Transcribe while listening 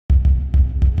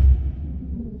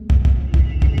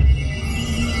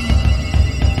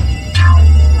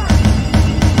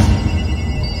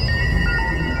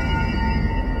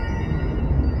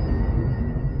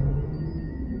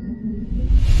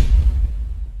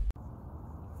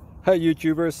Hey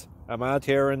YouTubers, I'm out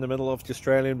here in the middle of the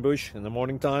Australian bush in the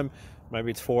morning time. Maybe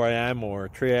it's 4 a.m. or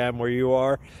 3 a.m. where you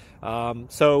are.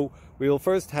 So we'll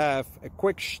first have a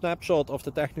quick snapshot of the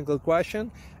technical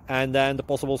question and then the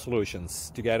possible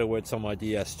solutions, together with some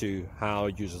ideas to how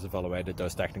users evaluated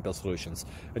those technical solutions.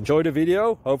 Enjoy the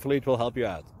video, hopefully it will help you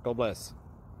out. God bless.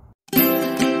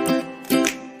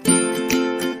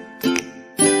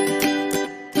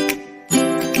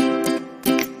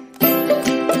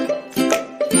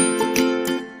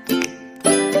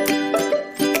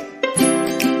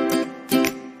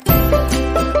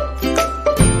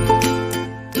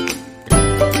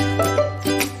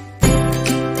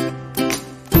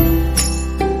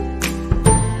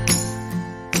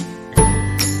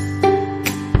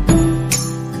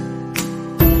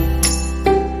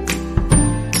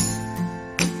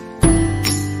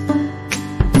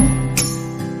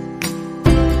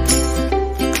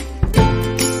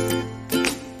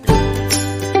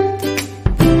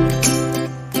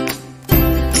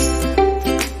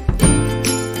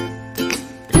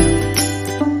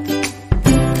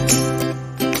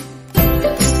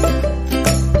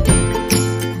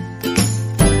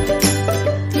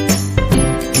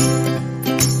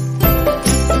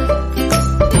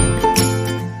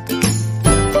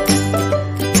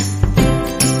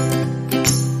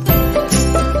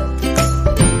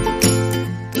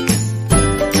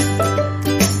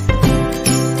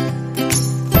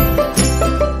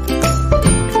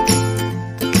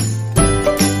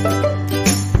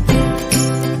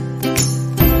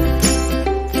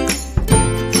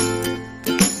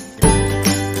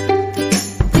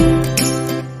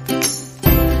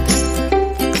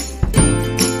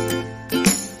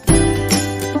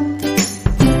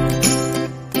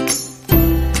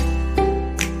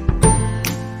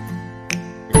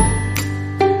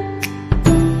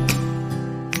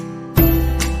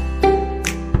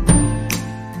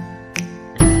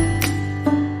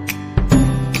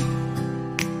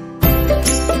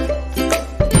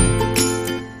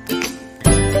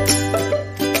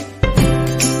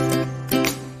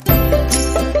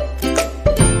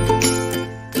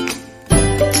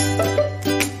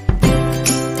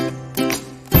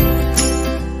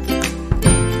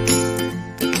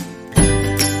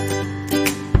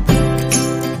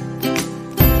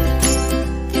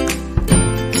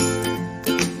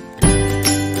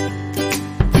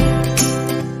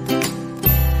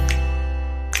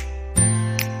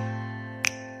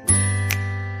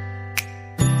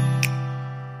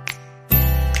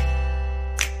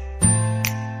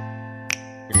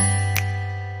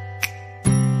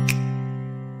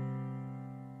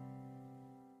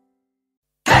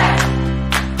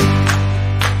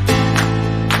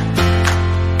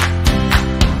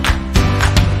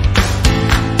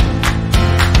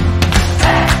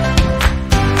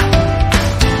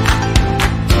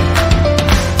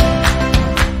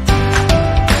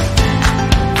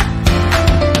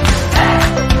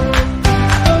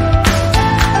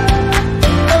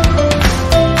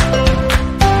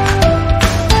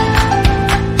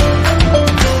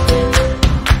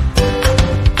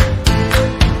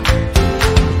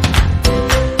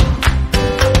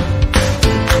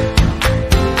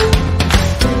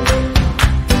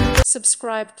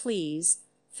 Subscribe, please.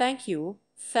 Thank you.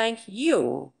 Thank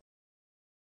you.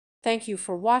 Thank you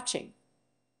for watching.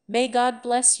 May God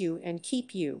bless you and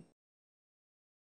keep you.